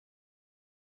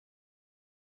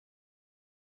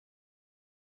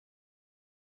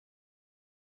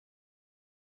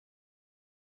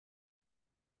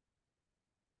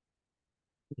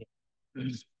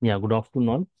Yeah, good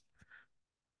afternoon.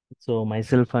 So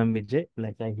myself, I'm Vijay.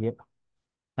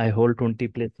 I hold 20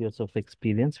 plus years of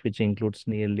experience, which includes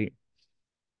nearly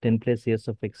 10 plus years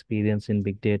of experience in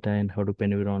big data and Hadoop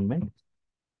environment.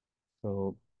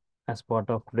 So as part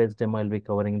of today's demo, I'll be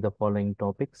covering the following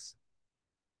topics.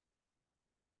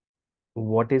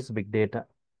 What is big data?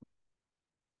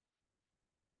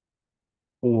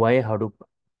 Why Hadoop?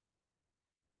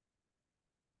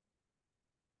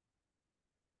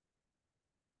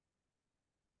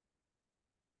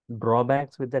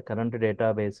 Drawbacks with the current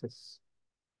databases.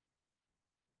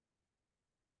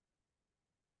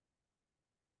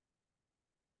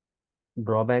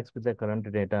 Drawbacks with the current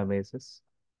databases.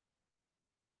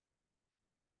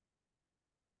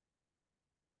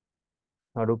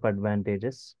 Hadoop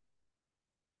advantages.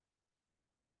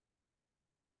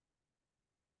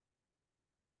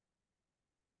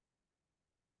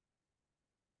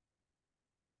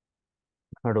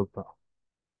 Hadoop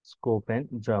scope and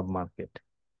job market.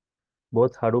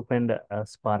 Both Hadoop and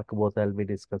Spark, both I'll be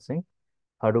discussing.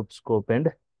 Hadoop scope and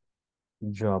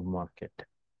job market.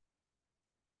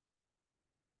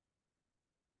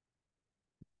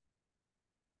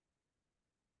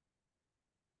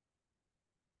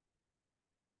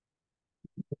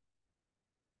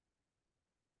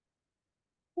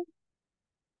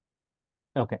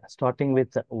 Okay, starting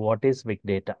with what is big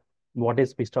data?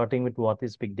 Starting with what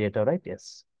is big data, right?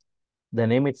 Yes. The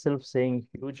name itself saying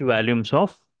huge volumes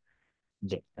of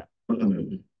data.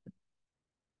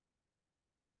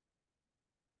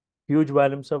 Huge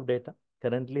volumes of data.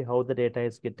 Currently, how the data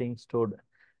is getting stored,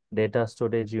 data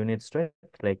storage units, right?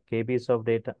 Like KBs of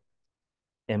data,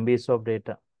 MBs of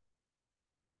data,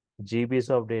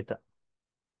 GBs of data,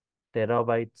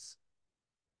 terabytes,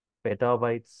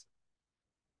 petabytes,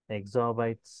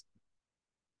 exabytes,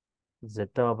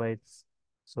 zettabytes,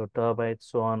 sotabytes,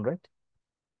 so on, right?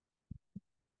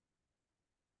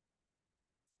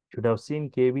 Should have seen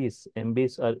KBs,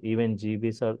 MBs, or even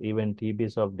GBs or even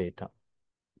TBs of data.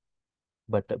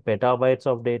 But petabytes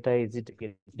of data, is it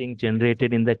getting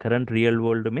generated in the current real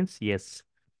world? Means yes.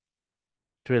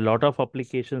 Today, a lot of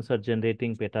applications are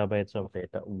generating petabytes of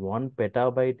data. 1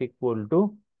 petabyte equal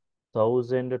to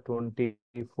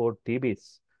 1024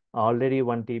 TBs. Already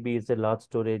 1 TB is a large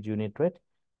storage unit, right?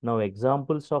 Now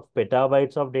examples of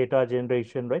petabytes of data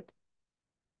generation, right?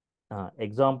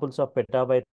 Examples of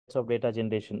petabytes of data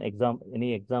generation.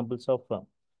 Any examples of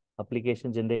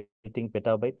application generating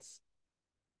petabytes?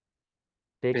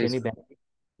 Take any bank. Facebook,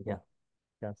 Yeah,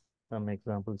 yeah, some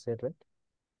examples said, right?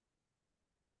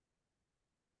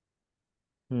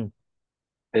 Hmm.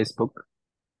 Facebook,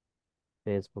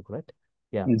 Facebook, right?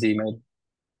 Yeah, Gmail.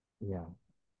 yeah.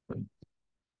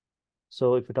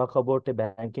 So if you talk about a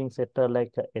banking sector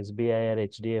like SBI or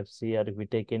HDFC, or if we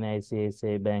take an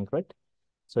ICICI Bank, right?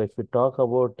 So if you talk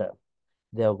about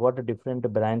they have got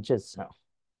different branches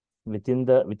within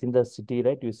the city,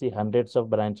 right? You see hundreds of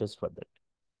branches for that.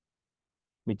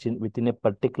 Which within a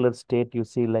particular state, you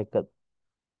see like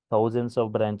thousands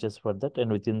of branches for that,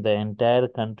 and within the entire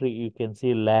country, you can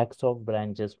see lakhs of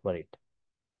branches for it.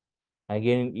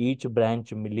 Again, in each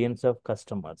branch, millions of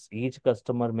customers, each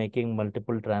customer making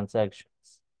multiple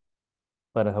transactions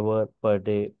per hour, per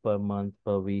day, per month,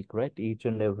 per week, right? Each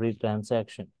and every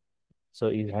transaction. So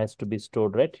it has to be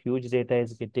stored, right? Huge data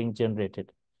is getting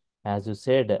generated. As you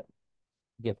said,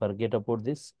 okay, forget about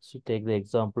this. So take the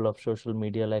example of social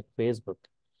media like Facebook.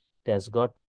 It has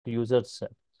got users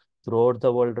throughout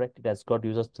the world, right? It has got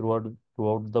users throughout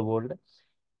the world.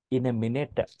 In a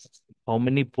minute, how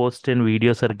many posts and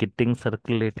videos are getting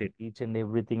circulated? Each and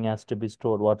everything has to be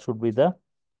stored. What should be the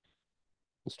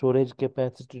storage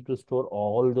capacity to store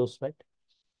all those, right?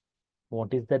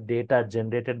 What is the data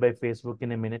generated by Facebook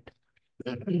in a minute?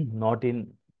 Not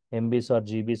in MBs or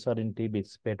GBs or in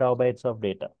TBs, petabytes of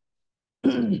data.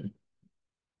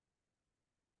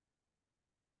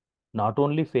 Not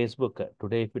only Facebook.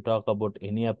 Today, if we talk about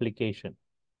any application,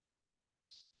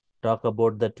 talk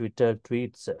about the Twitter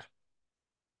tweets,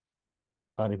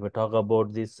 or if we talk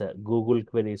about this Google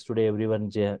queries, today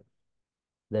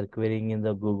they're querying in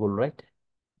the Google, right?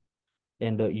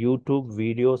 And YouTube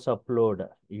videos upload.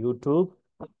 YouTube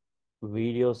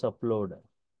videos upload.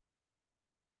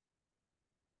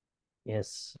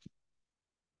 Yes.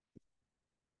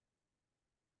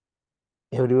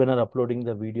 Everyone are uploading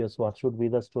the videos. What should be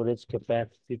the storage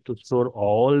capacity to store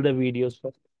all the videos?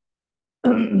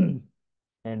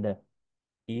 And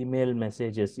email or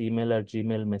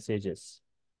Gmail messages.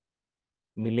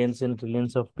 Millions and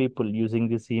trillions of people using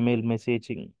this email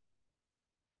messaging.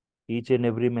 Each and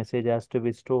every message has to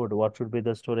be stored. What should be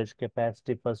the storage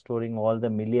capacity for storing all the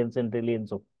millions and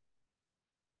trillions of?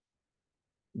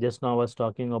 Just now I was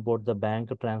talking about the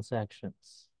bank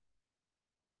transactions.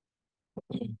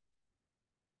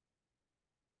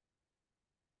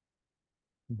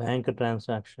 Bank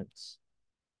transactions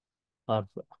or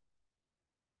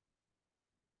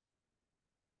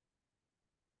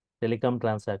telecom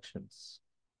transactions.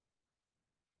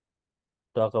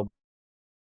 Talk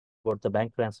about the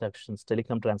bank transactions,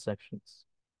 telecom transactions,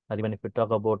 or even if we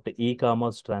talk about the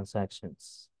e-commerce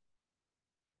transactions,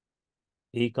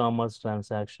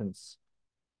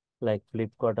 like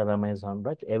Flipkart or Amazon,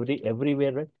 right?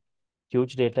 Everywhere, right?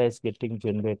 Huge data is getting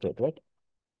generated, right?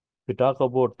 We talk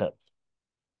about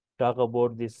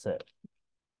this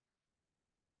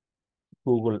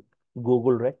Google,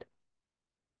 Google, right?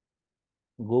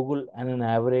 Google, on an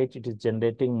average, it is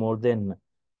generating more than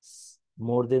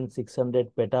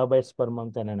 600 petabytes per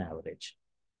month on an average.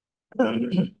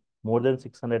 More than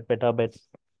 600 petabytes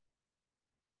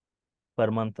per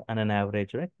month on an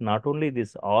average, right? Not only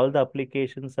this, all the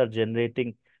applications are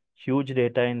generating huge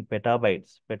data in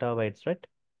petabytes, right?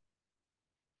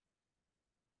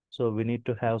 So we need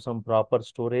to have some proper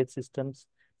storage systems.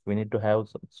 We need to have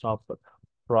some proper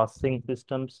processing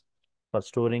systems for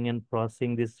storing and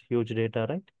processing this huge data,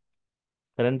 right?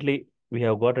 Currently, we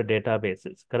have got a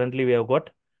databases. Currently, we have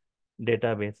got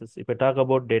databases. If I talk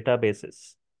about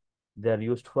databases, they are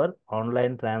used for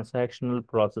online transactional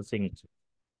processing.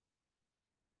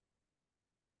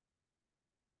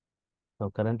 So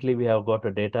currently, we have got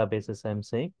a databases, I'm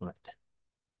saying, right?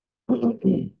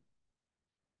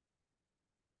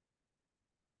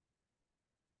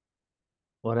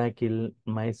 Oracle,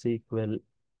 MySQL,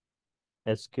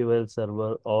 SQL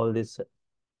Server, all this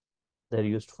they're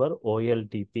used for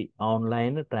OLTP,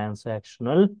 online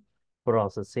transactional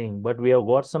processing. But we have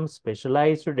got some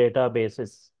specialized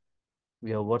databases.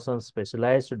 We have got some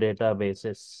specialized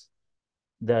databases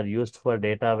that are used for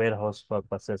data warehouse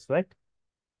purposes, right?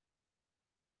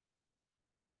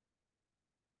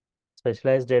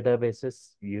 Specialized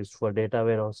databases used for data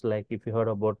warehouse, like if you heard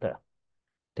about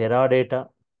Teradata,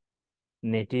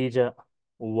 Netija,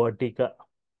 Vertica.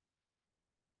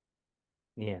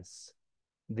 Yes,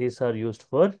 these are used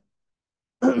for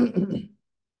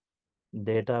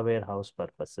data warehouse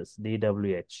purposes,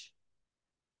 DWH.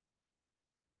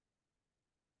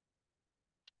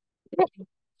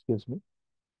 Excuse me.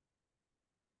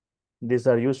 These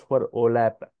are used for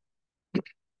OLAP,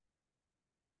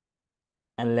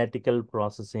 analytical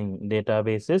processing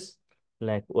databases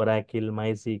like Oracle,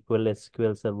 MySQL,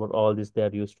 SQL Server, all these they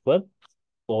are used for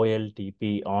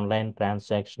OLTP, online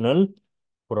transactional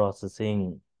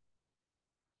processing.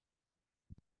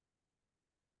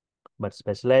 But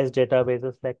specialized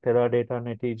databases like Teradata,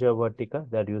 Netija, Vertica,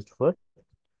 they are used for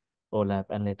OLAP,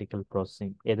 analytical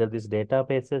processing. Either these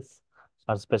databases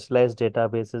or specialized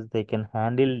databases, they can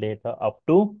handle data up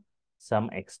to some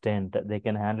extent. They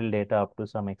can handle data up to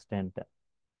some extent.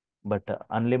 But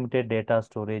unlimited data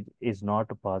storage is not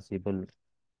possible.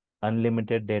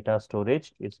 Unlimited data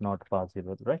storage is not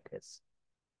possible, right? Yes.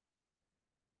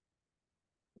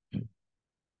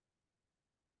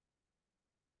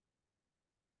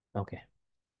 Okay.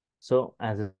 So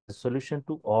as a solution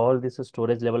to all these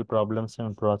storage level problems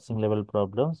and processing level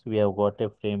problems, we have got a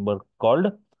framework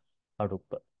called Hadoop.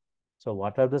 So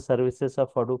what are the services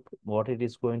of Hadoop? What it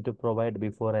is going to provide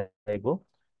before I go?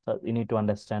 So you need to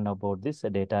understand about this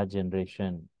data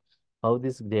generation. How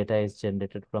this data is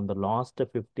generated from the last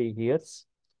 50 years.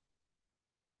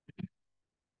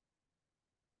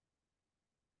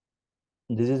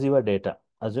 This is your data.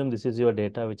 Assume this is your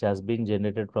data which has been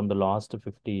generated from the last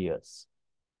 50 years.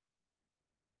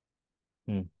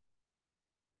 Hmm.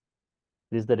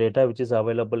 This is the data which is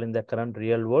available in the current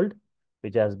real world,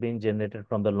 which has been generated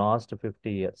from the last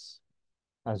 50 years.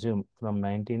 Assume from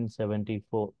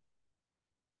 1974,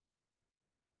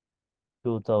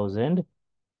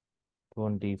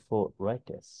 2024, right?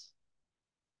 Yes.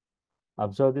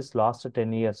 Observe this last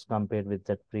 10 years compared with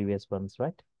that previous ones,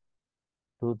 right?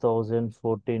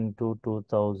 2014 to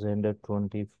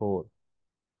 2024.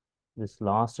 This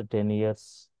last 10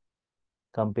 years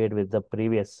compared with the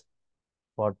previous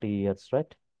 40 years,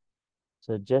 right?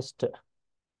 So just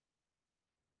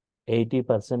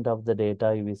 80% of the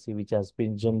data you will see which has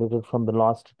been generated from the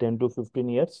last 10 to 15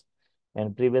 years,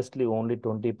 and previously only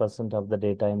 20% of the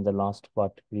data in the last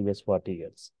previous 40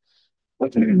 years.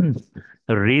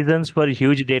 Reasons for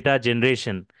huge data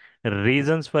generation.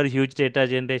 Reasons for huge data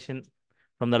generation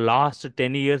from the last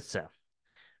 10 years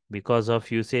because of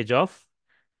usage of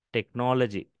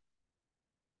technology,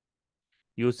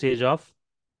 usage of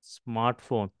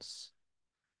smartphones,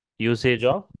 usage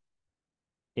of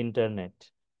internet.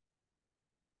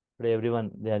 Today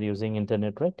everyone they are using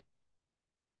internet, right?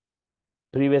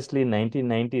 Previously,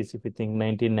 1990s, if you think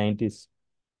 1990s,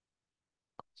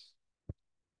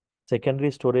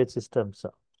 secondary storage systems,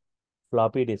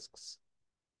 floppy disks,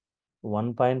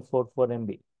 1.44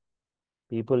 MB.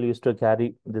 People used to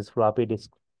carry this floppy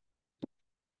disk.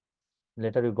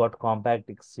 Later, you got compact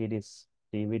disc, CDs,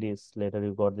 DVDs. Later,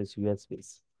 you got this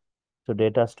USBs. So,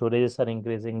 data storages are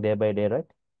increasing day by day, right?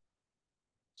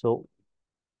 So,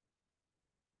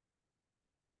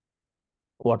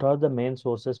 what are the main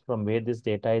sources from where this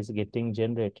data is getting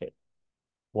generated?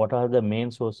 What are the main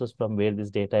sources from where this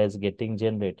data is getting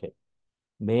generated?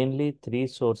 Mainly three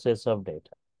sources of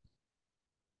data.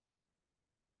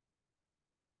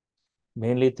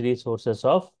 Mainly three sources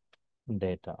of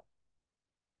data.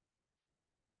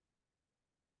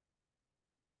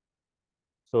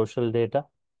 Social data,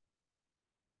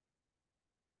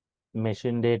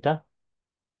 machine data,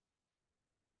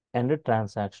 and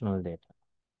transactional data.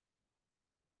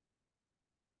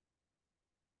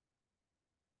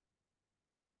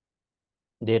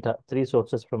 Data, three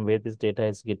sources from where this data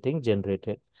is getting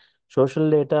generated. Social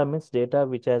data means data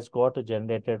which has got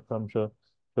generated from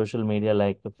social media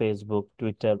like Facebook,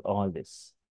 Twitter, all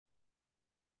this.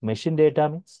 Machine data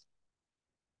means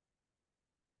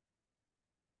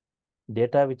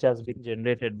data which has been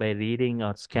generated by reading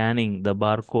or scanning the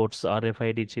barcodes,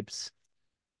 RFID chips.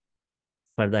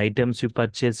 For the items you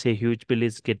purchase, a huge bill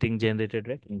is getting generated,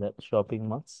 right, in the shopping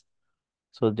malls.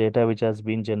 So data which has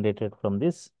been generated from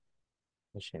these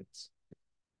machines.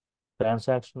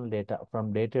 Transactional data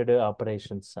from day-to-day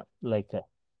operations like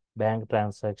bank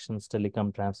transactions,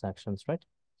 telecom transactions, right?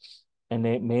 And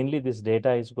mainly this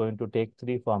data is going to take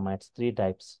three formats, three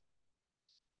types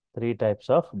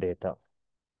of data.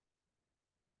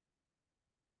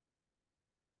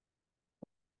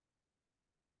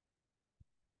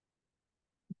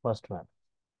 First one,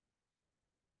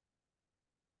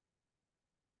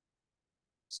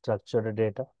 structured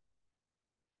data,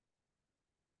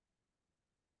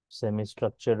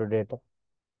 semi-structured data,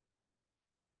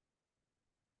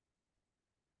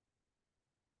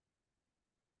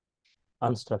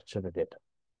 unstructured data.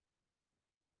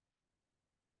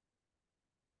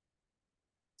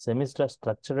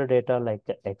 Semi-structured data like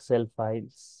Excel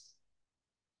files,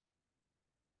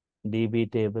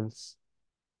 DB tables,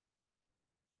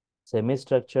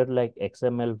 semi-structured like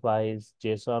XML files,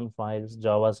 JSON files,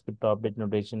 JavaScript object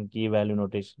notation, key value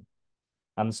notation.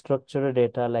 Unstructured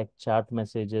data like chat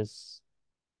messages,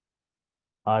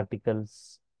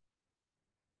 articles,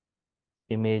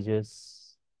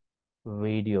 images,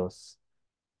 videos.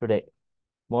 Today,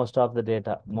 most of the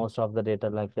data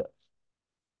like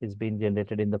is being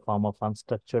generated in the form of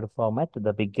unstructured format.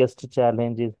 The biggest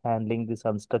challenge is handling this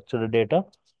unstructured data,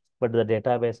 but the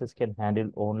databases can handle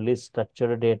only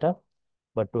structured data.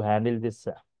 But to handle this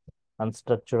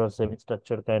unstructured or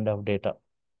semi-structured kind of data,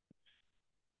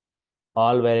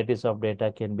 all varieties of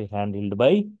data can be handled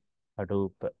by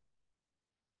Hadoop.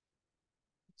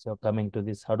 So coming to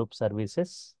this Hadoop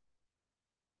services,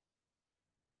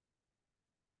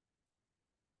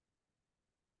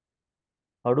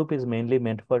 Hadoop is mainly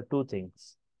meant for two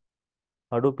things.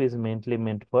 Hadoop is mainly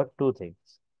meant for two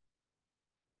things.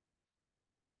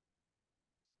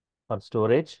 For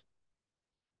storage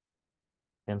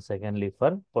and secondly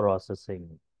for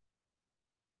processing.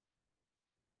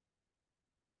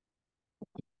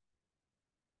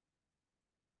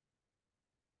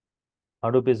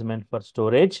 Hadoop is meant for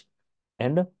storage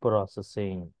and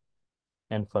processing.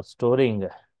 And for storing,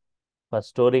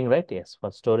 right? Yes,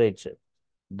 for storage.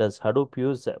 Does Hadoop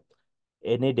use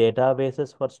any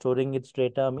databases for storing its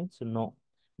data? Means no.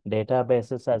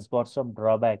 Databases has got some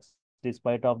drawbacks.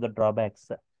 Despite of the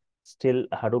drawbacks, still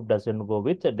Hadoop doesn't go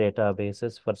with the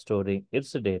databases for storing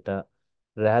its data.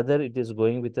 Rather, it is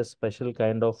going with a special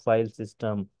kind of file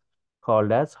system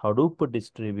called as Hadoop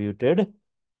distributed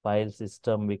file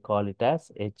system. We call it as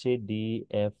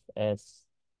HDFS,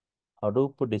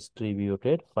 Hadoop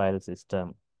distributed file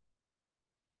system.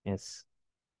 Yes.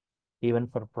 Even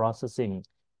for processing,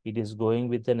 it is going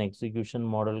with an execution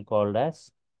model called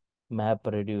as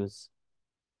MapReduce.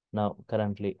 Now,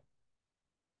 currently,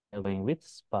 we are going with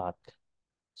Spark.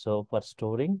 So, for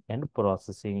storing and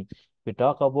processing, we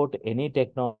talk about any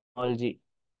technology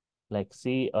like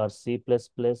C or C++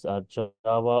 or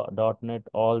Java, .NET,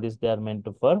 all this they are meant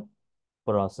for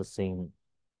processing.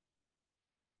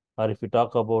 Or if we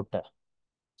talk about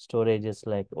storages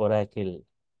like Oracle,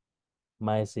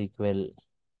 MySQL,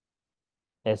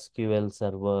 SQL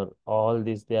Server, all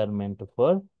these they are meant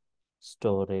for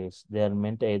storage. They are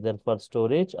meant either for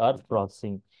storage or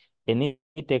processing. Any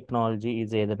technology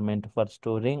is either meant for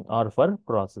storing or for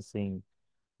processing.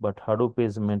 But Hadoop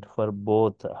is meant for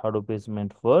both. Hadoop is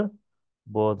meant for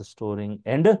both storing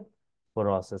and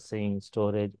processing.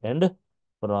 Storage and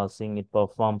processing. It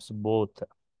performs both.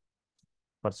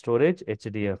 For storage,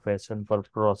 HDFS, and for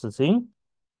processing,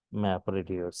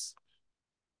 MapReduce.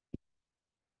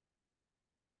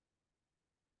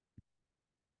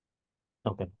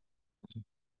 Okay.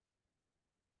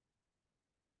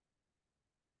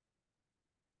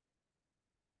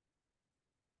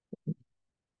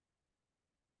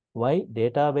 Why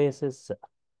databases?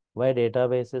 Why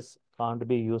databases can't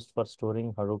be used for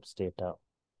storing Hadoop's data?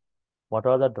 What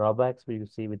are the drawbacks we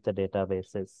see with the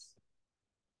databases?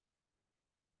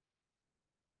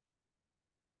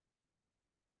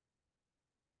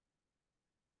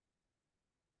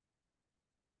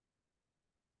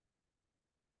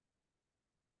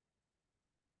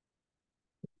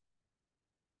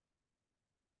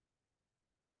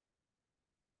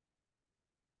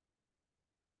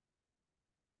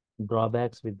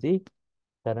 Drawbacks with the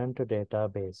current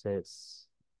databases.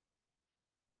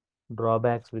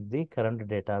 Drawbacks with the current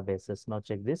databases. Now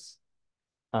check this.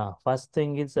 First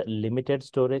thing is limited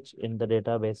storage in the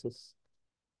databases.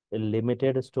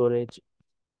 Limited storage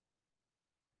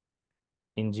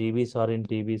in GBs or in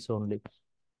TBs only.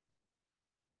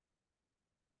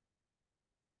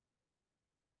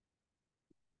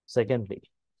 Secondly,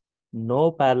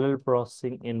 no parallel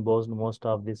processing in most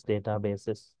of these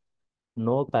databases.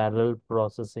 No parallel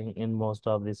processing in most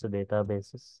of these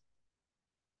databases.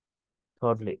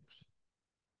 Thirdly,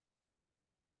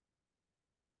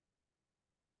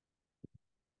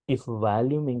 if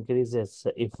volume increases,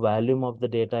 if volume of the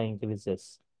data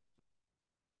increases,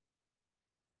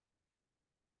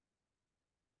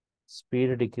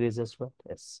 speed decreases, what?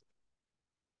 Yes.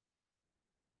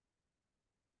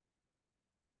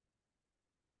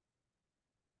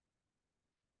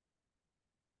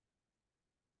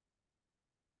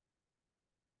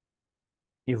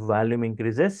 If volume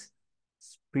increases,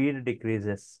 speed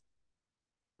decreases.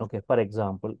 Okay, for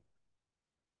example,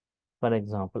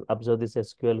 observe this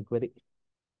SQL query.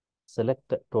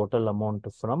 Select total amount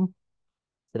from,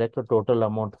 select a total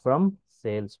amount from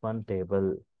sales one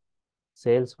table.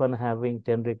 Sales one having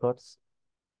 10 records,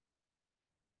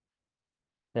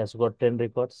 has got 10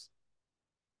 records.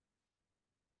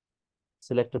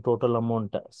 Select a total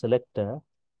amount, select a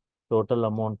total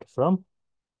amount from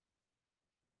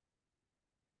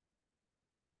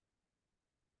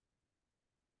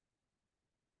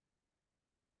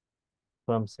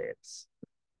sales.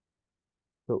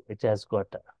 So it has got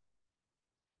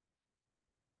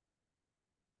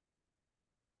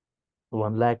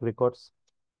 1 lakh records.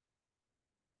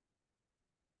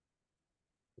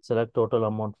 Select total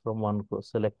amount from 1 crore.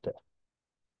 Select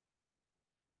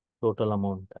total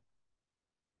amount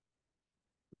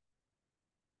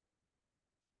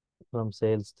from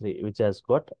sales 3, which has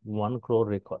got 1 crore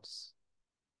records.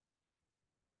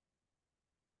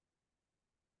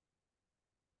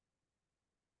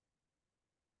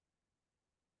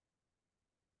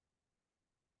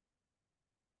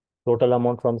 Total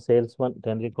amount from sales 1,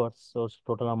 10 records. So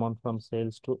total amount from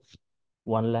sales 2,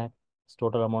 1 lakh.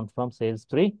 Total amount from sales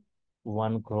 3,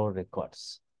 1 crore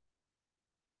records.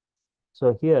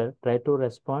 So here, try to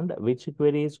respond which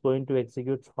query is going to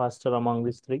execute faster among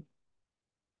these 3.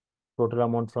 Total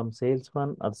amount from sales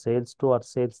 1 or sales 2 or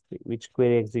sales 3. Which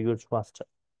query executes faster?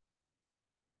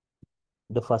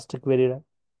 The first query, right?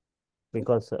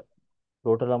 Because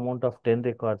total amount of 10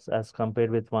 records as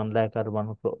compared with 1 lakh or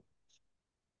 1 crore.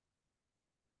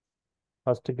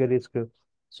 First query is good.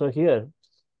 So here,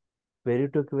 query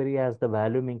to query as the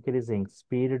volume increasing,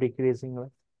 speed decreasing, right?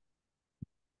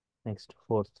 Next,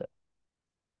 fourth,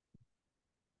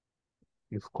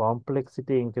 if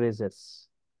complexity increases,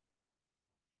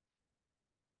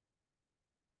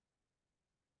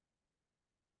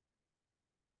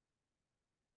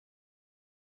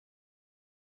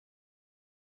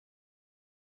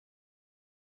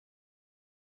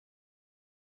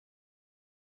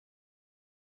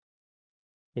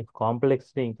 if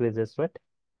complexity increases, what?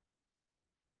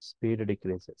 Speed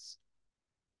decreases.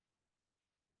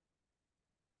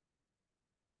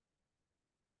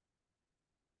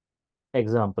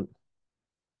 Example,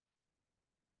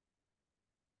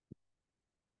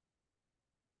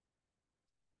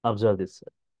 observe this.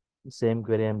 Same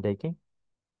query I'm taking.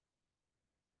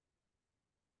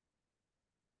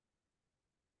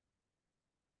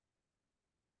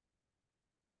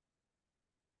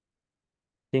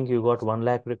 Think you got 1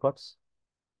 lakh records.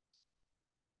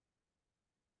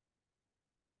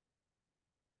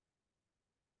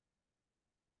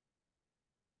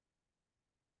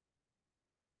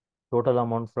 Total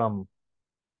amount from,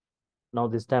 now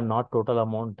this time not total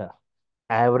amount,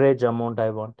 average amount I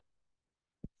want.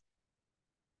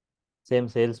 Same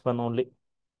sales one only.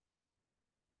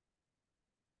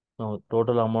 No,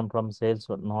 total amount from sales,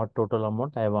 not total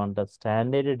amount. I want a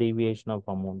standard deviation of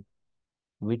amount.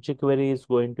 Which query is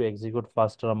going to execute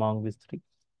faster among these three?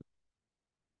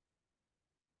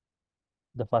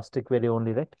 The first query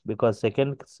only, right? Because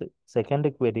second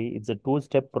query is a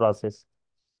two-step process.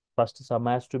 First sum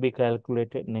has to be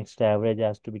calculated, next average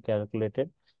has to be calculated.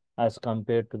 As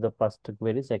compared to the first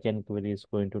query, second query is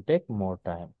going to take more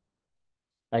time.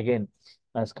 Again,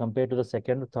 as compared to the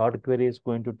second, third query is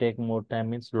going to take more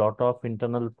time, means lot of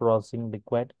internal processing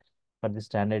required for the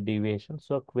standard deviation.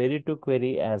 So query to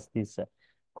query as this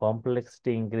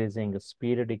complexity increasing,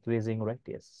 speed decreasing, right?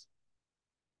 Yes.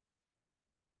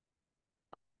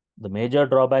 The major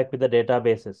drawback with the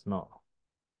databases, no.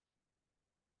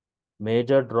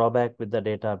 Major drawback with the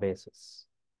databases.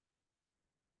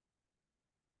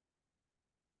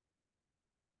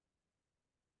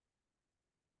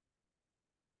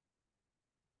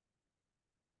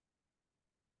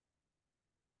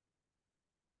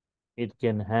 It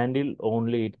can handle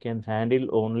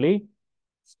only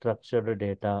structured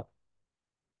data.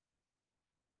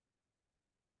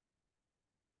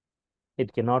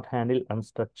 It cannot handle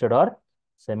unstructured or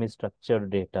semi-structured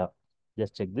data.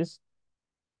 Just check this.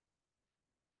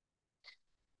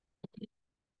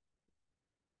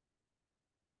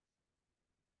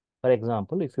 For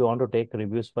example, if you want to take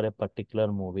reviews for a particular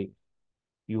movie,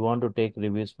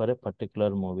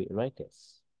 right?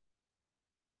 Yes.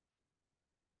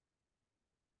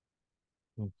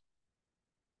 Hmm.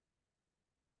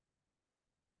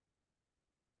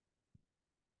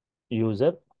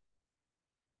 User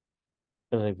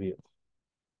review.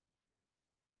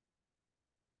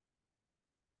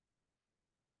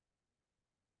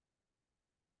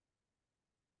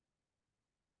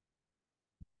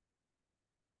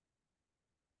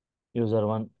 User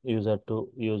one, user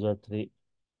two, user three.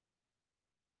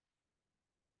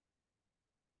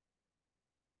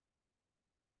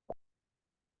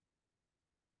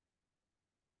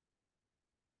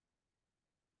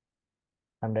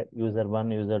 And user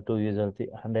one, user two, user three,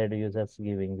 100 users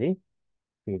giving the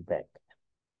feedback.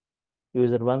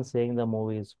 User one saying the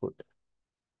movie is good.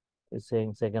 Is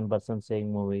saying second person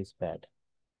saying movie is bad.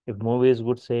 If movie is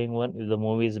good, saying one. If the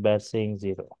movie is bad, saying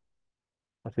zero.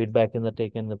 A feedback in the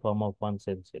taken in the form of ones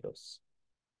and zeros.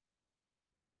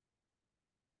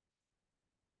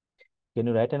 Can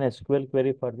you write an SQL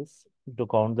query for this to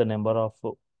count the number of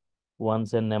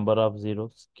ones and number of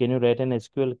zeros? Can you write an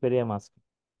SQL query? I'm asking.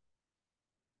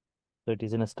 So it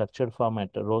is in a structured format,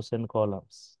 rows and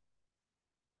columns.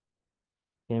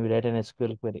 Can we write an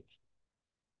SQL query?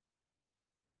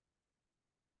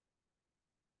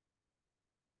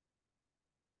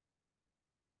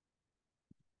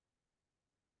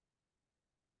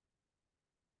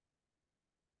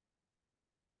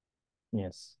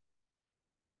 Yes.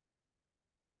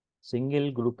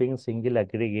 Single grouping, single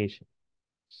aggregation.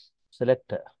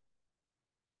 Select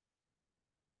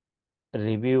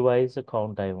review wise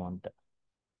count I want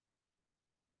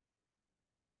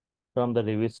from the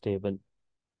reviews table.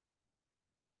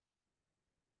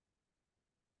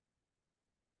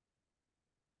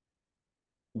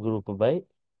 Group by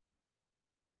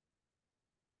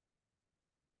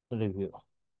review.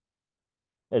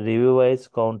 Review wise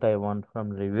count I want from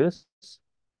reviews.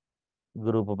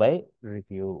 Group by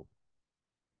review.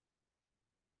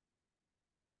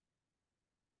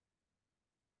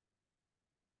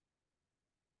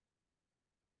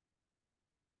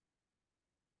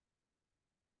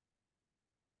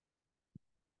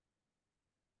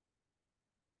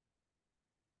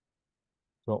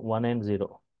 So 1 and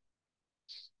 0.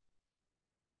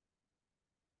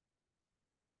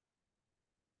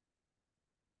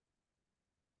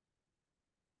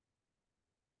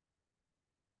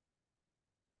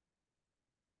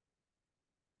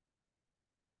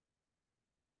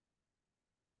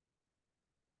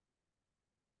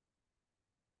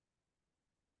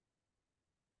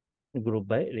 Group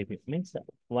by review means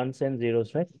ones and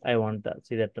zeros, right? I want to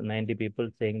see that 90 people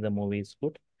saying the movie is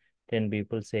good, 10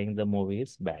 people saying the movie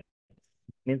is bad.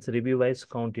 Means review wise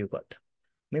count you got.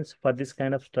 Means for this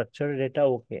kind of structured data,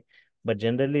 okay. But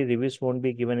generally reviews won't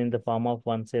be given in the form of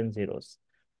ones and zeros.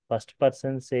 First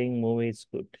person saying movie is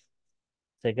good.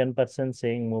 Second person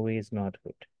saying movie is not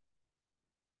good.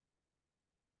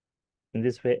 In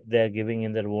this way, they are giving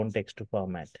in their own text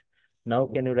format. Now,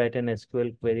 can you write an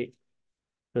SQL query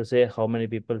to say how many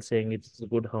people saying it's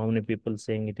good, how many people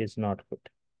saying it is not good?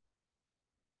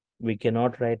 We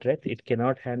cannot write, right? It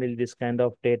cannot handle this kind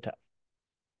of data.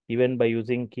 Even by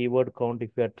using keyword count, if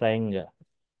you are trying,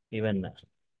 even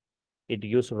it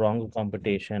gives wrong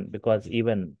computation because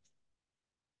even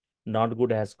Not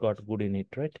good has got good in it,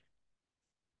 right?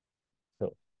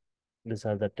 So these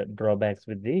are the drawbacks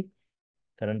with the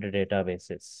current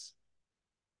databases.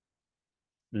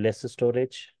 Less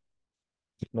storage,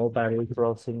 no parallel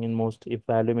processing in most. If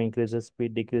volume increases,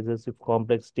 speed decreases. If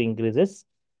complexity increases,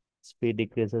 speed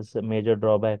decreases. A major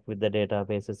drawback with the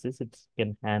databases is it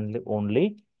can handle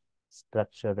only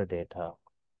structured data.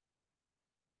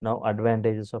 Now,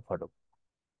 advantages of Hadoop.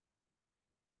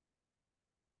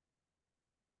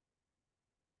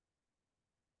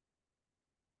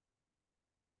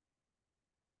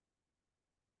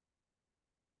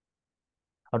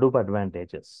 Hadoop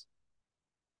advantages.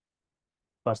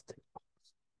 First,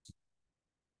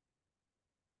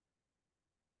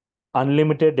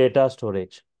 unlimited data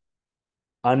storage.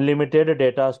 Unlimited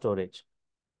data storage.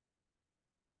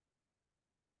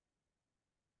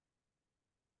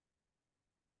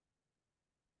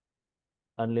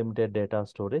 Unlimited data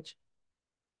storage.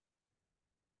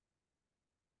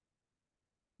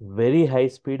 Very high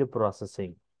speed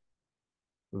processing.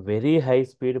 Very high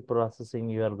speed processing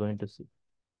you are going to see.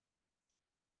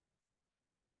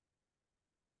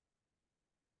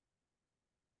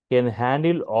 Can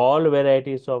handle all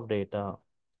varieties of data.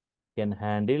 Can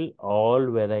handle all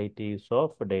varieties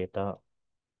of data.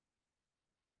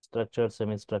 Structured,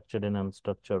 semi-structured, and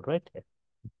unstructured, right?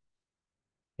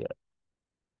 Yeah.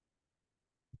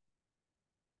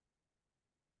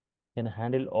 Can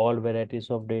handle all varieties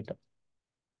of data.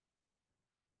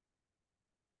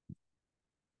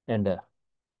 And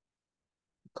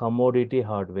commodity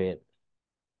hardware.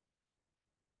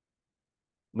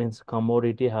 Means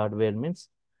commodity hardware means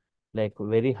like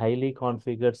very highly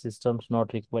configured systems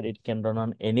not required. It can run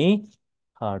on any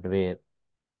hardware.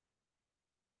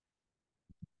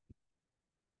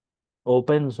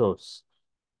 Open source.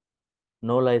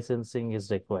 No licensing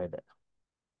is required.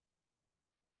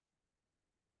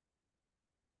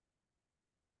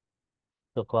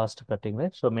 So cost cutting,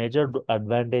 right? So major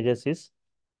advantages is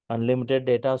unlimited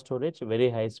data storage, very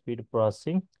high speed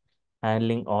processing,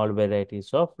 handling all varieties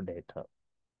of data.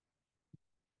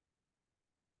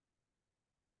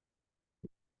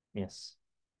 Yes.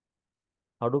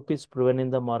 Hadoop is proven in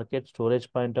the market,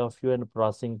 storage point of view and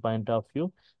processing point of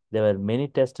view. There were many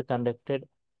tests conducted.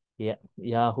 Yeah,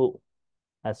 Yahoo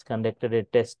has conducted a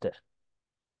test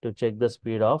to check the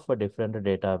speed of different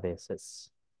databases.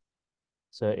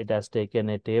 So it has taken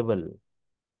a table.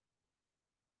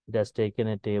 It has taken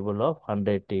a table of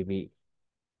 100 TB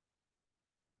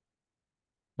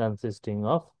consisting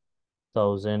of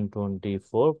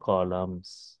 1024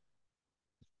 columns.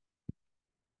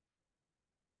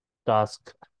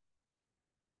 Task.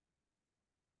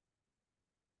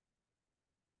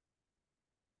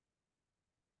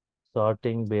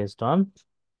 Sorting based on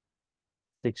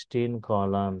 16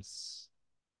 columns.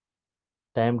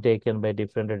 Time taken by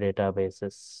different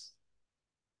databases.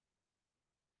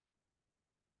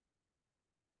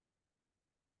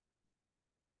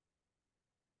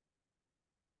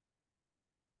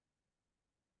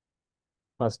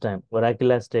 First time, Oracle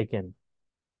has taken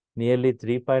nearly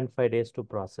 3.5 days to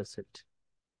process it.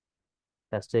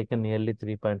 Has taken nearly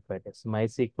 3.5 days.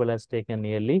 MySQL has taken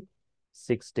nearly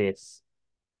 6 days.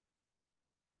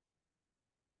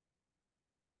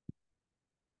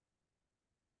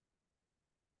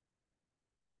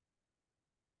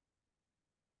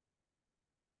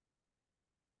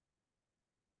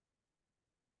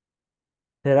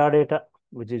 Teradata,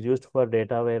 which is used for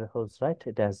data warehouse, right?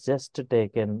 It has just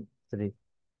taken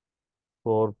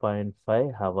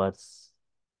 4.5 hours.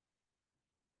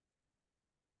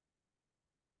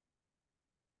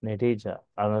 Netija,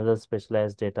 another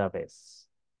specialized database.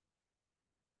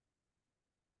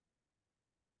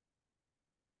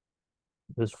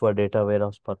 Used for data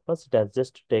warehouse purpose. It has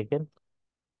just taken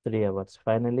 3 hours.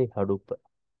 Finally, Hadoop.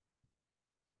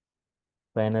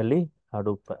 Finally,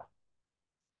 Hadoop.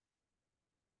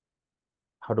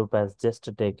 Hadoop has just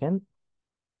taken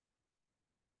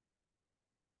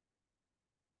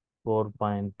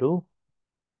 4.2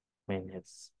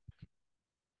 minutes.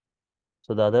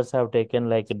 So the others have taken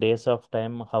like days of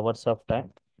time, hours of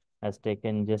time, has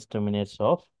taken just minutes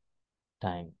of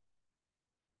time.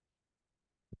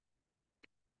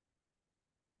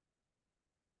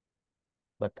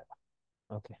 But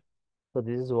okay. So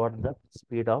this is what the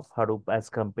speed of Hadoop as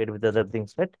compared with other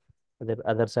things, right? The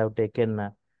others have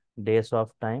taken days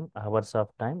of time, hours of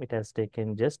time. It has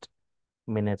taken just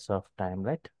minutes of time,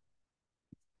 right?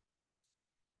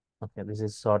 Okay, this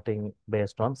is sorting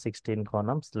based on 16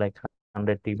 columns, like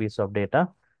 100 TBs of data.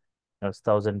 That's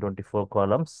 1024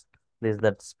 columns. This is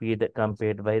that speed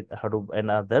compared by Hadoop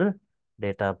and other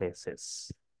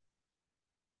databases.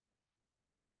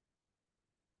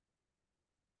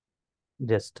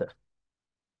 Just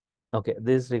okay.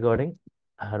 This regarding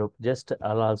Hadoop. Just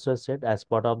I'll also said as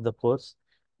part of the course,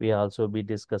 we also be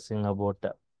discussing about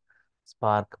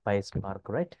Spark, PySpark,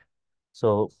 right?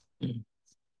 So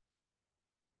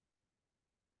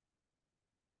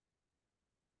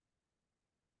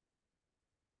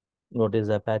what is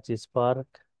Apache Spark?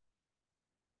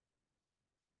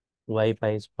 Why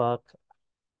PySpark?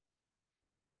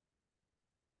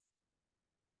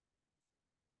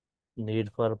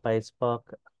 Need for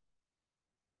PySpark?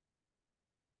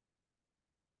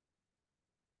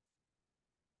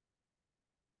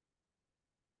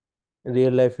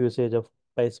 Real life usage of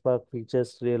PySpark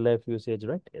features, real life usage,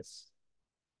 right? Yes.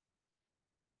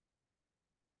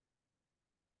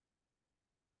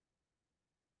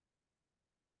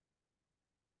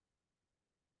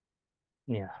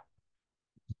 Yeah.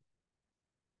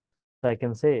 So I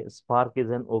can say Spark is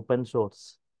an open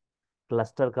source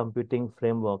cluster computing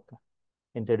framework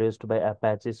introduced by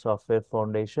Apache Software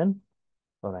Foundation.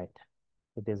 All right.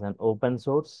 It is an open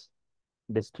source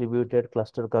distributed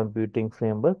cluster computing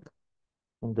framework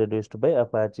introduced by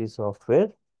Apache Software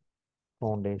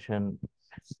Foundation.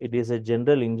 It is a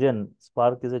general engine.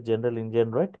 Spark is a general engine,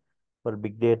 right? For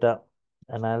big data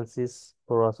analysis,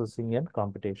 processing, and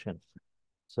computation.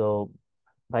 So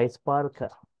PySpark,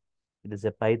 it is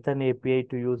a Python API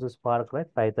to use Spark,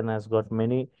 right? Python has got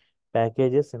many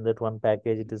packages. In that one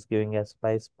package, it is giving us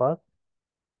PySpark.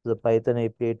 The Python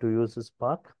API to use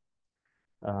Spark.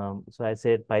 So I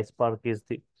said PySpark is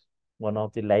the one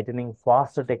of the lightning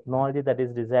fast technology that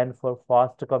is designed for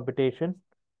fast computation.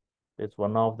 It's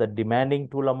one of the demanding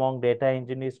tool among data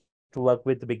engineers to work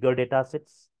with bigger data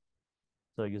sets.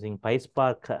 So using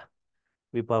PySpark,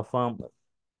 we perform,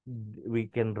 we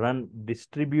can run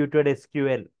distributed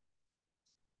SQL,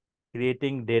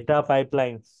 creating data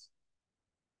pipelines,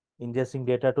 ingesting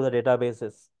data to the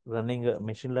databases, running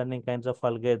machine learning kinds of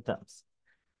algorithms,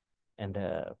 and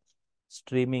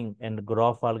streaming and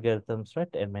graph algorithms, right?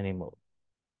 And many more.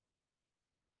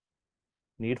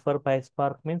 Need for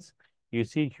PySpark means you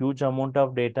see huge amount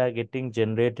of data getting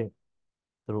generated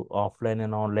through offline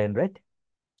and online, right?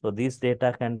 So these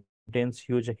data contains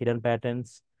huge hidden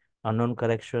patterns, unknown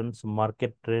corrections,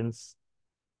 market trends,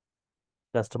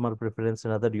 customer preference,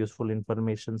 and other useful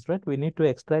informations, right? We need to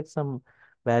extract some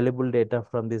valuable data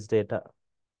from this data.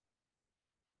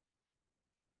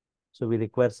 So we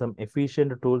require some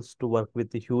efficient tools to work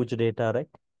with the huge data, right?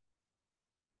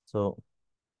 So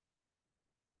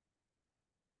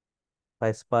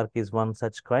PySpark is one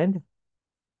such kind.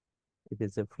 It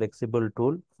is a flexible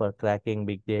tool for tracking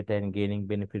big data and gaining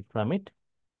benefit from it.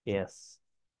 Yes.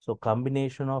 So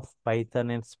combination of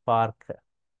Python and Spark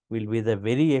will be the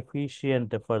very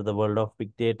efficient for the world of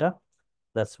big data.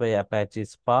 That's why Apache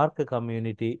Spark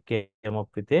community came up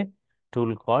with a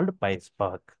tool called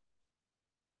PySpark.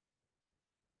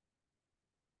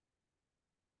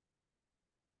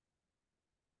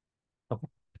 Okay.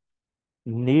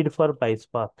 Need for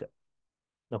PySpark.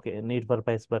 Okay, need for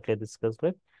PySpark I discussed,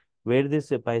 right? Where this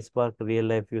PySpark real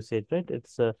life usage, right?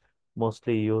 It's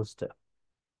mostly used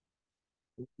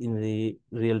in the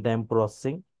real-time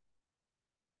processing,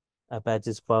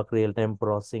 Apache Spark real-time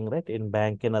processing, right? In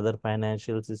bank and other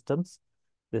financial systems,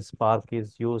 the Spark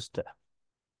is used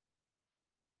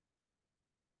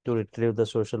to retrieve the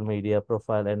social media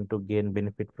profile and to gain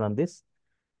benefit from this,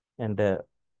 and uh,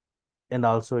 and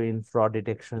also in fraud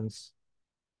detections,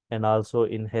 and also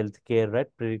in healthcare, right?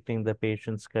 Predicting the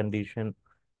patient's condition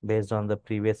based on the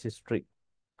previous history.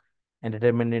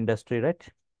 Entertainment industry, right?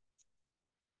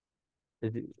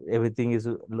 Everything is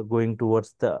going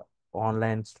towards the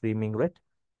online streaming, right?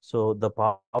 So the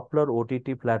popular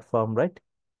OTT platform, right?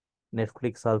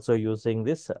 Netflix also using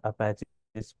this Apache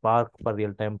Spark for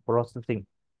real-time processing,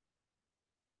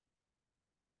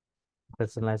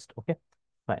 personalized. Okay,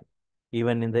 fine.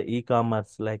 Even in the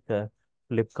e-commerce like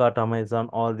Flipkart, Amazon,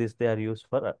 all this they are used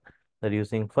for, they're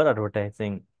using for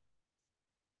advertising.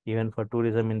 Even for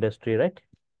tourism industry, right?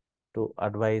 To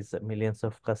advise millions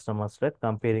of customers, right?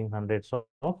 Comparing hundreds of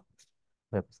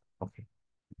webs. Okay.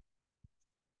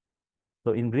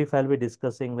 So in brief, I'll be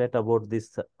discussing that about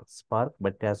this Spark,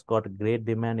 but it has got great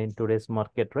demand in today's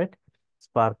market, right?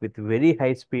 Spark with very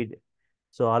high speed.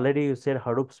 So already you said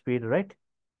Hadoop speed, right?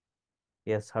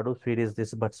 Yes, Hadoop speed is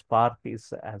this, but Spark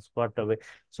is has got a way.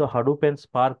 So Hadoop and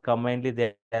Spark combinedly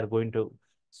they are going to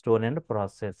store and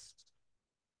process.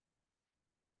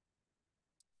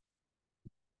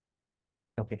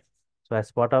 Okay. So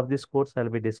as part of this course, I'll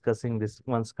be discussing this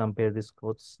once compare this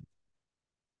course.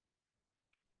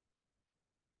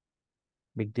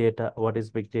 Big data, what is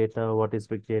big data? What is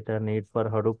big data? Need for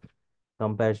Hadoop,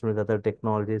 comparison with other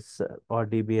technologies or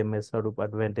DBMS, Hadoop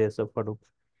advantage of Hadoop.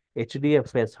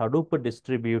 HDFS, Hadoop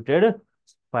distributed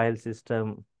file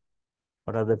system.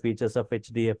 What are the features of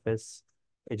HDFS?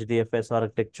 HDFS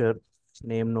architecture,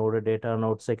 name node, data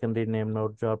node, secondary name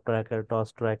node, job tracker,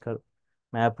 task tracker,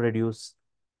 map reduce,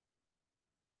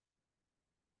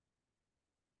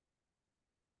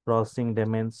 processing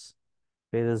domains,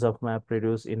 phases of map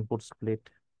reduce, input split,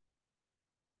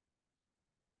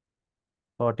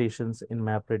 partitions in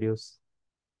map reduce.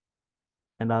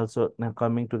 And also now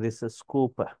coming to this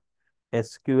scoop,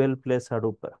 SQL plus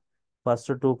Hadoop. First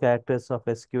two characters of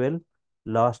SQL,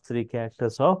 last three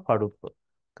characters of Hadoop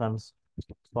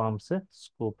forms a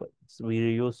scoop. So we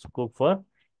use scoop for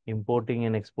importing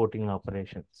and exporting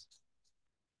operations.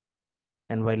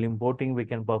 And while importing, we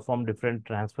can perform different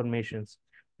transformations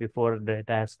before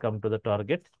data has come to the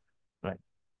target. Right.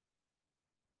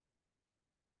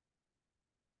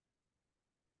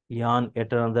 Yarn,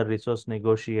 yet another resource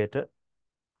negotiator.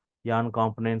 Yarn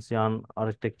components, Yarn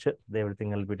architecture,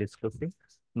 everything I'll be discussing.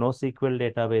 NoSQL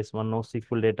database, one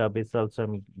NoSQL database also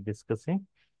I'm discussing.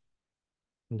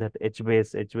 That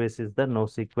HBase is the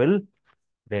NoSQL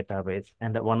database.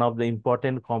 And one of the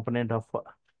important component of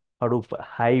Hadoop,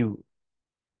 Hive.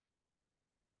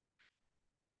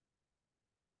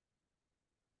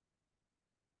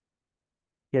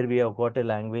 Here we have got a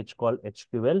language called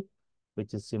HQL,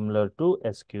 which is similar to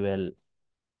SQL.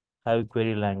 Hive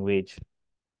query language.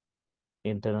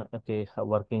 Okay,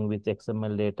 working with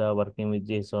XML data, working with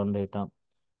JSON data,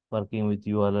 working with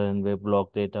URL and web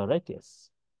block data, right?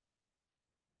 Yes.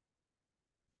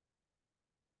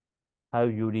 Have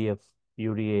UDF,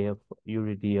 UDAF,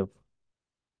 UDTF,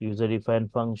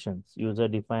 user-defined functions,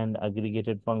 user-defined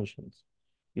aggregated functions,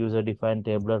 user-defined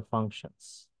tabular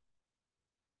functions.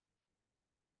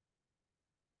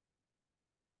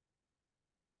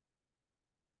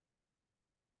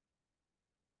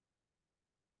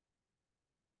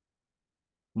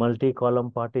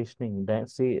 Multi-column partitioning,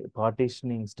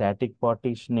 partitioning, static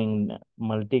partitioning,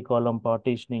 multi-column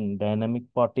partitioning, dynamic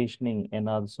partitioning, and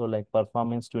also like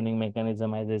performance tuning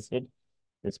mechanism, as I said,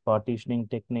 this partitioning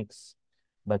techniques,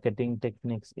 bucketing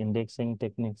techniques, indexing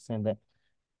techniques, and the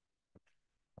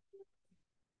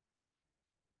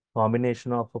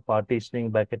combination of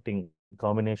partitioning, bucketing,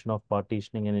 combination of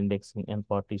partitioning and indexing and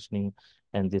partitioning,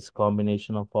 and this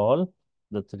combination of all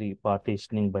the three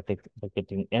partitioning,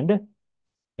 bucketing, and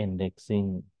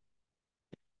indexing.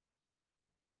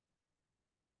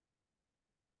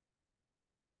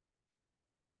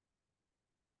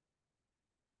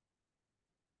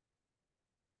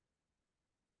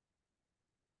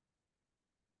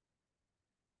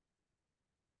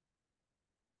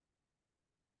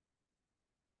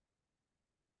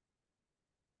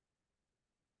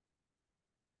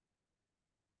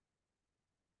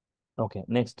 Okay,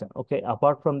 next. Okay,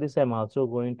 apart from this, I'm also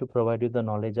going to provide you the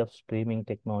knowledge of streaming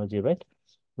technology, right?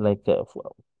 Like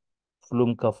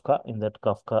Flume Kafka. In that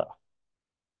Kafka,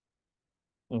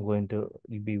 I'm going to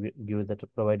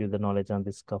provide you the knowledge on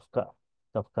this Kafka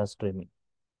streaming.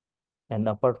 And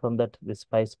apart from that, this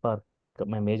PySpark.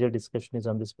 My major discussion is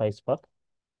on this PySpark.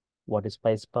 What is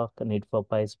PySpark? Need for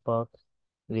PySpark,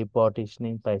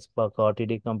 repartitioning, PySpark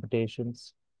RTD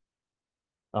computations,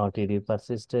 RTD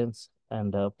persistence,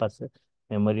 and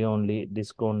memory only,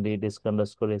 disk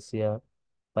underscore SCR,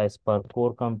 PySpark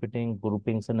core computing,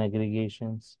 groupings and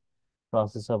aggregations,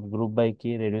 process of group by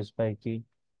key, reduce by key,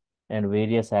 and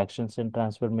various actions and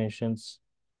transformations,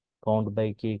 count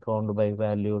by key, count by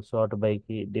value, sort by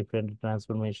key, different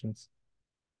transformations,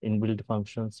 inbuilt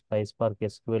functions, PySpark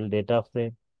SQL data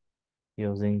frame,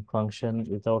 using function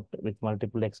with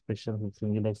multiple expressions, with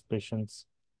single expressions,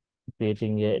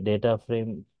 creating a data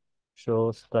frame,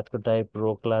 show structure type,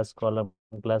 row class, column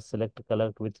class, select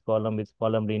collect with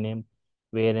column rename,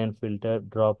 variant filter,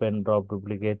 drop and drop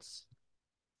duplicates,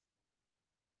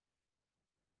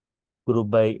 group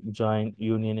by join,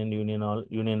 union and union all,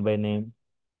 union by name,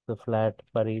 the flat,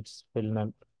 for each, fill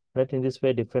none. Right, in this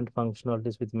way, different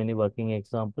functionalities with many working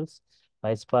examples.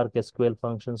 PySpark SQL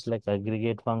functions like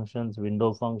aggregate functions,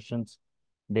 window functions,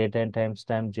 data and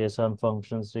timestamp, JSON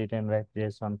functions, read and write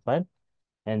JSON file,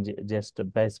 and just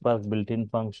PySpark built-in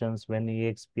functions when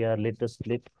EXPR, lit,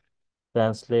 split,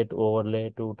 translate,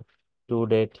 overlay to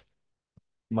date,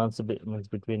 months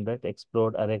between, right?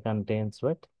 Explode, array contains,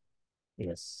 right?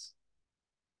 Yes.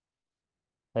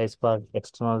 PySpark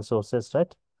external sources,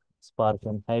 right? Spark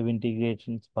and Hive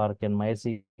integration, Spark and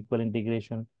MySQL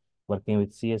integration, working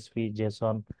with CSV,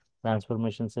 JSON,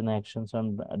 transformations and actions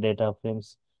on data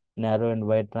frames, narrow and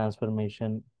wide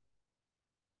transformation,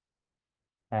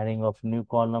 adding of new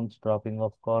columns, dropping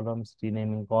of columns,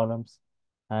 renaming columns,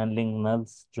 handling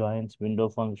nulls, joins, window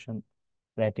function,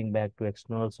 writing back to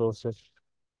external sources,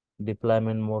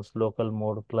 deployment modes, local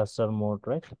mode, cluster mode,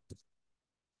 right?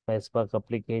 PySpark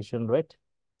application, right?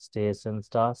 Stations,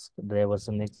 task, drivers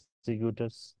and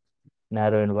executors,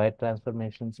 narrow and wide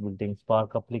transformations, building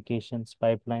Spark applications,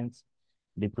 pipelines,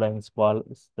 deploying Spark,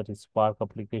 that is Spark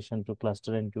application to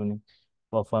cluster and tuning,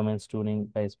 performance tuning,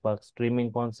 PySpark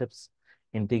streaming concepts,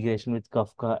 integration with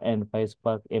Kafka and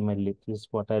PySpark ML. This is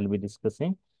what I'll be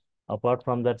discussing. Apart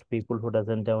from that, people who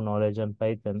doesn't have knowledge on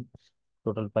Python,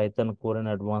 total Python core and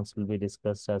advanced will be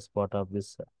discussed as part of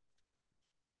this,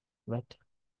 right?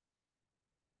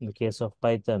 In the case of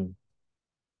Python,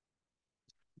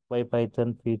 why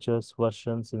Python features,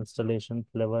 versions, installation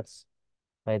flavors,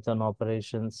 Python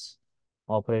operations,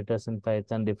 operators in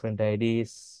Python, different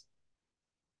IDs,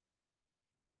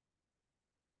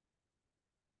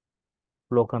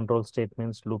 flow control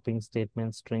statements, looping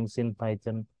statements, strings in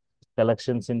Python,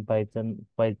 collections in Python,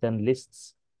 Python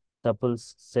lists,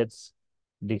 tuples, sets,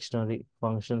 dictionary,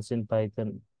 functions in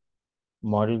Python,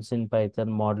 modules in Python,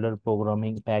 modular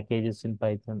programming, packages in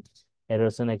Python,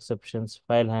 errors and exceptions,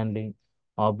 file handling,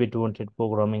 object-oriented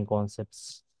programming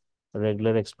concepts,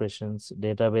 regular expressions,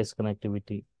 database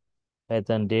connectivity,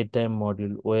 Python datetime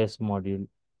module, OS module,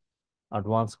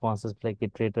 advanced concepts like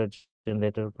iterator,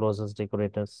 generator, closures,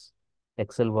 decorators,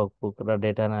 Excel workbook, raw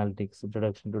data analytics,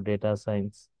 introduction to data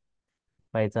science,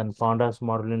 Python pandas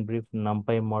module in brief,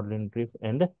 NumPy module in brief,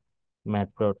 and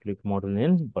matplotlib module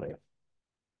in brief.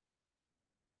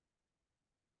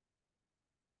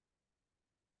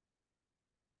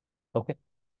 Okay,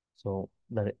 so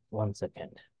that 1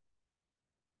 second.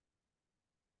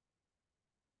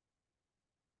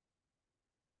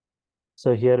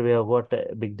 So here we have got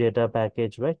a big data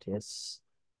package, right? Yes.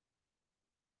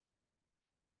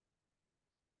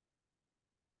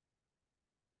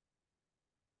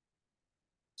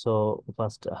 So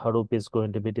first Hadoop is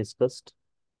going to be discussed.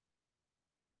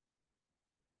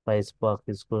 PySpark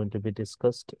is going to be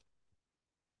discussed.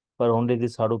 For only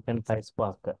this Hadoop and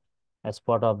PySpark as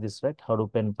part of this, right?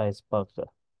 Hadoop and PySpark,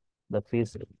 the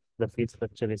fees, the fee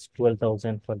structure is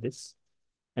 12,000 for this.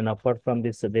 And apart from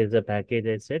this, there is a package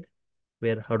I said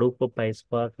where Hadoop,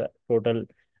 PySpark, total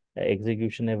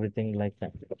execution, everything like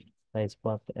that.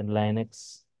 PySpark and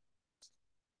Linux.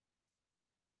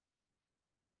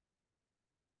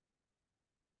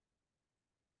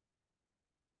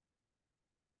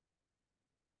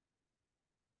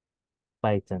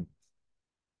 Python.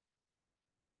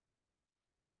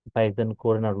 Python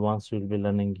core and advanced will be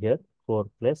learning here. Core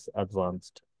plus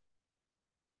advanced.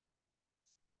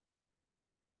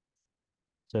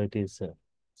 So it is today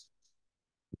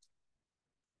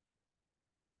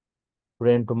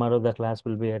and tomorrow the class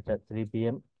will be at 3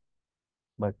 p.m.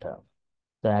 But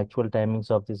the actual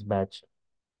timings of this batch.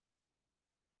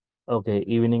 Okay,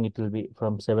 evening it will be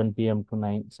from 7 p.m. to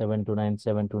 9, 7 to 9,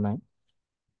 7 to 9,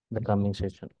 the coming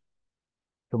session.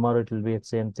 Tomorrow it will be at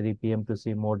same 3 p.m. to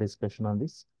see more discussion on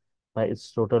this. But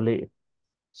it's totally,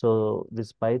 so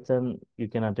this Python, you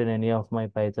can attend any of my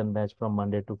Python batch from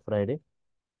Monday to Friday.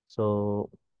 So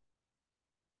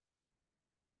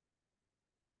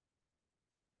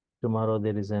tomorrow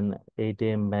there is an 8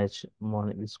 a.m. batch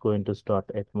morning. It's going to start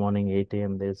at morning 8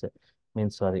 a.m. There is a,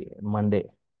 means sorry, Monday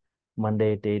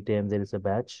at 8 a.m. there is a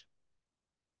batch.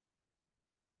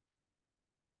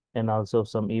 And also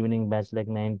some evening batch like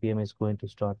 9 p.m. is going to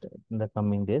start in the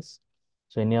coming days.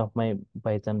 So any of my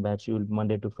Python batch you will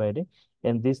Monday to Friday,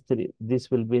 and this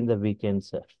will be in the weekends,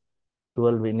 sir.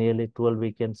 12 nearly 12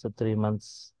 weekends, 3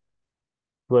 months,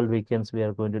 12 weekends we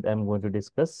are going to I'm going to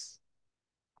discuss.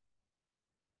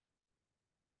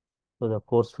 So the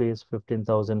course fee is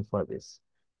 15,000 for this.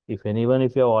 If anyone,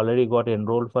 if you have already got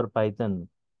enrolled for Python,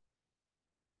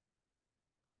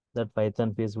 that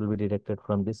Python fees will be deducted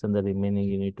from this, and the remaining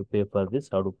you need to pay for this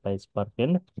Hadoop, PySpark,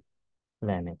 and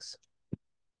Linux.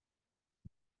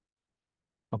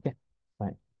 Okay,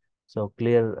 fine. So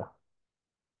clear.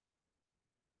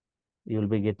 You will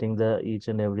be getting the each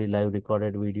and every live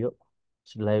recorded video,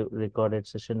 live recorded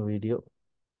session video.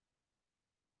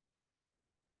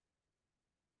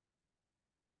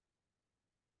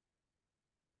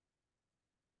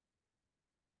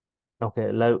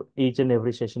 Okay, live each and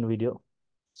every session video,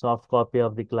 soft copy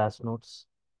of the class notes,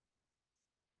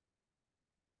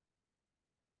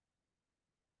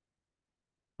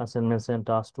 assignments and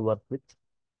tasks to work with.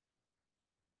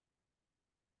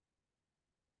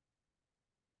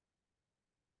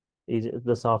 Is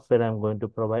the software I'm going to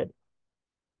provide,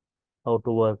 how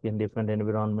to work in different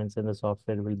environments, and the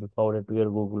software will be forwarded to your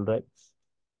Google Drive.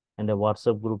 And a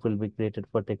WhatsApp group will be created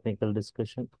for technical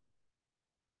discussion.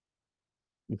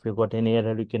 If you got any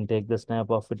error, you can take the snap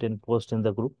of it and post in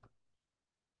the group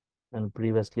and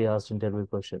previously asked interview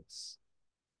questions.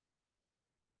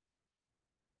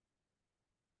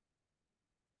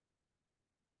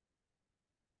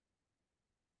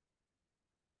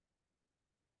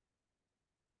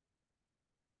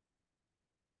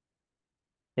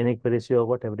 Any queries you have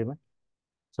got, everyone?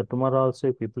 So tomorrow also,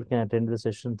 if people can attend the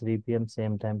session 3 p.m.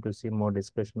 same time to see more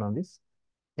discussion on this.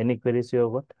 Any queries you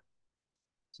have got?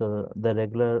 So the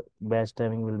regular batch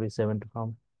timing will be 7 to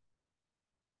come.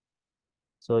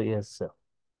 So yes, sir.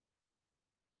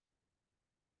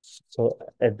 So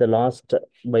at the last,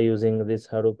 by using this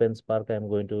Hadoop and Spark, I'm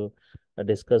going to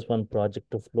discuss one project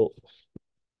to flow.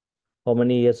 How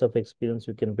many years of experience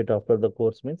you can put after the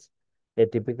course means a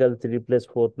typical 3 plus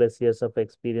 4 plus years of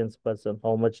experience person,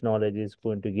 how much knowledge is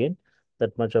going to gain,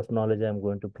 that much of knowledge I'm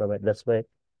going to provide. That's why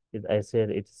I said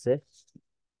it's a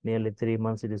nearly 3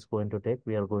 months it is going to take.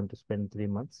 We are going to spend 3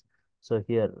 months. So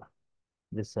here,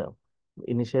 this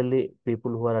initially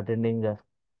people who are attending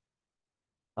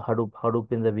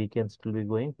Hadoop in the weekends will be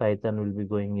going, Python will be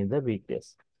going in the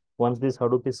weekdays. Once this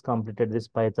Hadoop is completed, this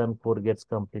Python core gets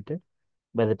completed.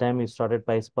 By the time you started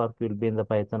PySpark, you will be in the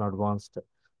Python advanced.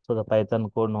 So the Python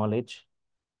core knowledge.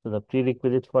 So the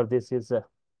prerequisite for this is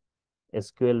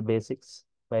SQL basics,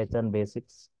 Python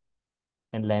basics,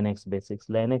 and Linux basics.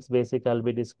 Linux basic I'll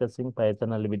be discussing,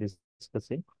 Python I'll be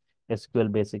discussing.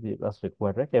 SQL basic was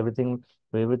required, right? Everything,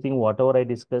 whatever I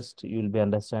discussed, you will be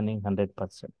understanding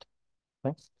 100%.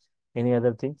 Right? Any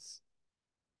other things?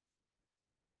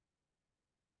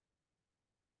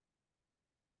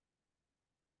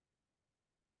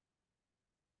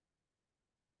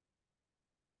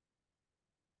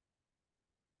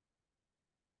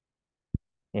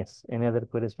 Yes. Any other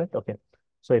queries, right? Okay.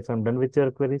 So if I'm done with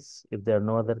your queries, if there are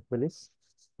no other queries,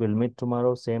 we'll meet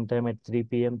tomorrow, same time at 3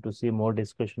 p.m. to see more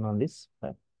discussion on this.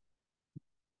 Fine.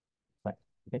 Fine.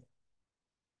 Okay.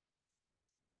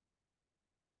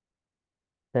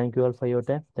 Thank you all for your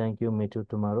time. Thank you. Meet you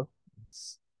tomorrow.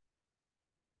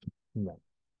 Bye.